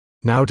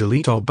Now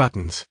delete all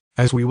buttons,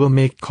 as we will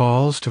make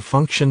calls to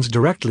functions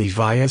directly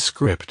via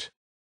script.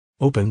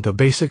 Open the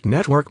Basic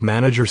Network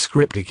Manager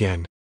script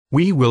again.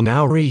 We will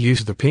now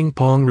reuse the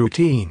ping-pong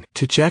routine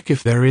to check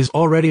if there is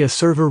already a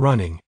server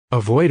running,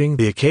 avoiding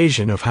the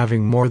occasion of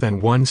having more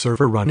than one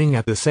server running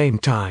at the same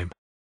time.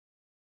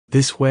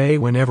 This way,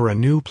 whenever a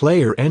new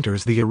player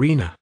enters the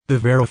arena, the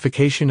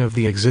verification of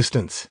the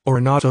existence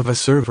or not of a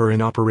server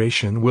in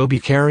operation will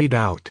be carried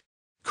out.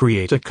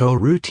 Create a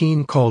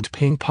coroutine called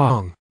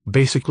ping-pong.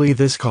 Basically,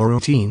 this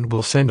coroutine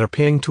will send a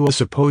ping to a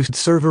supposed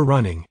server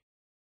running.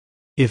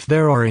 If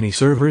there are any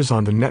servers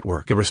on the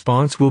network, a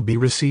response will be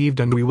received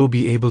and we will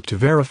be able to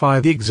verify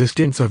the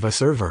existence of a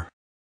server.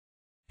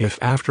 If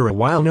after a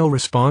while no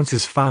response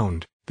is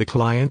found, the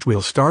client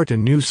will start a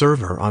new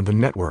server on the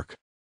network.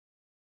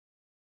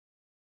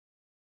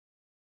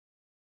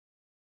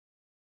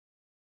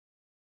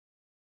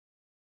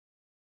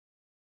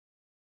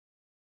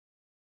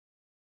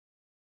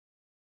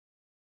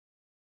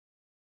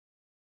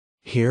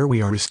 Here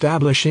we are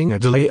establishing a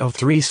delay of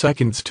 3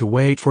 seconds to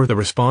wait for the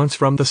response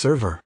from the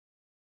server.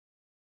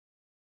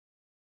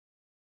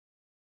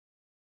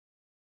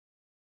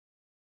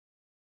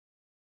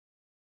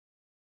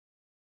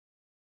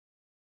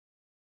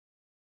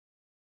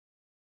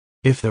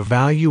 If the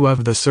value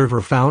of the server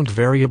found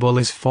variable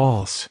is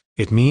false,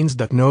 it means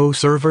that no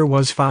server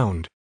was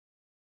found.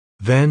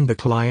 Then the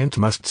client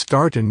must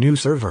start a new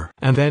server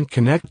and then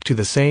connect to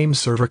the same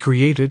server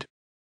created.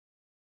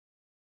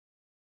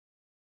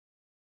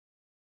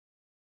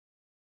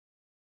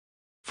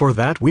 For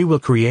that, we will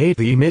create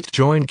the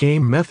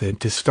emit_join_game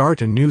method to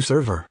start a new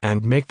server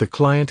and make the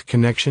client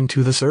connection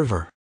to the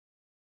server.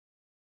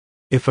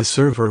 If a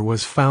server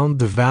was found,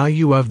 the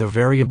value of the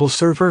variable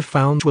server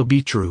found will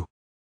be true.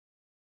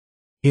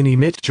 In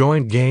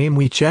emit_join_game,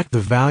 we check the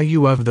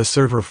value of the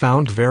server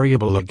found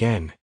variable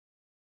again.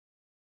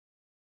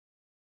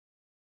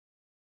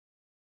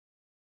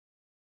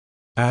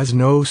 As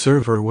no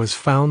server was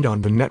found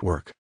on the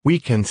network, we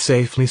can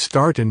safely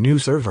start a new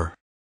server.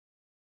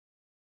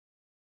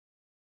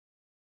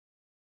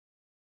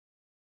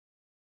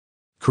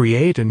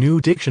 Create a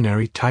new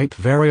dictionary type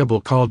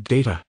variable called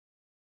data.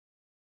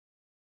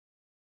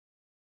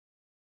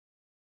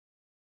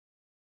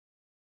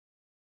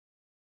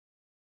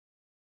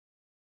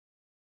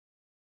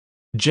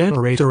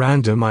 Generate a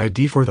random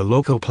ID for the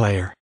local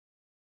player.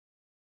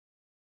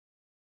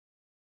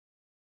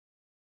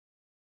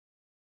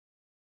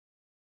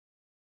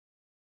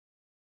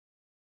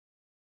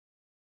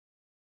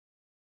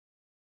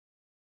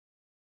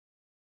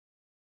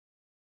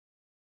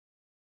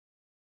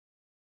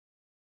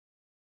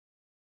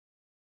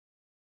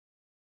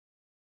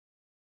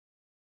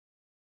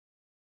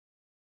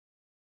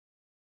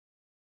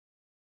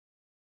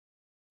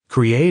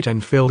 Create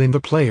and fill in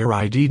the player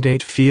ID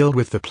date field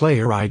with the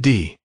player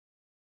ID.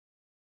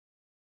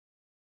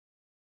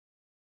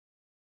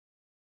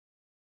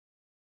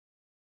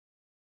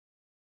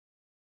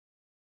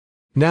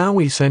 Now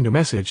we send a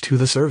message to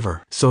the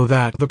server so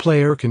that the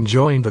player can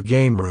join the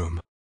game room.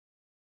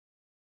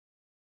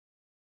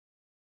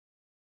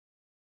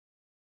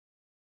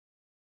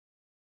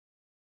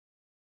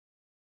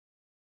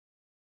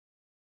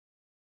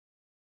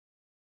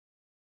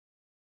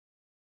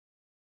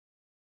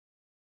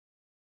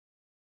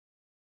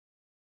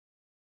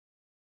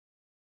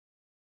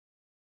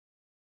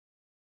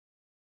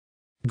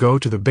 Go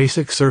to the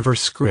basic server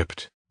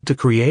script to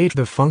create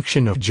the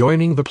function of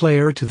joining the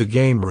player to the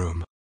game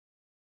room.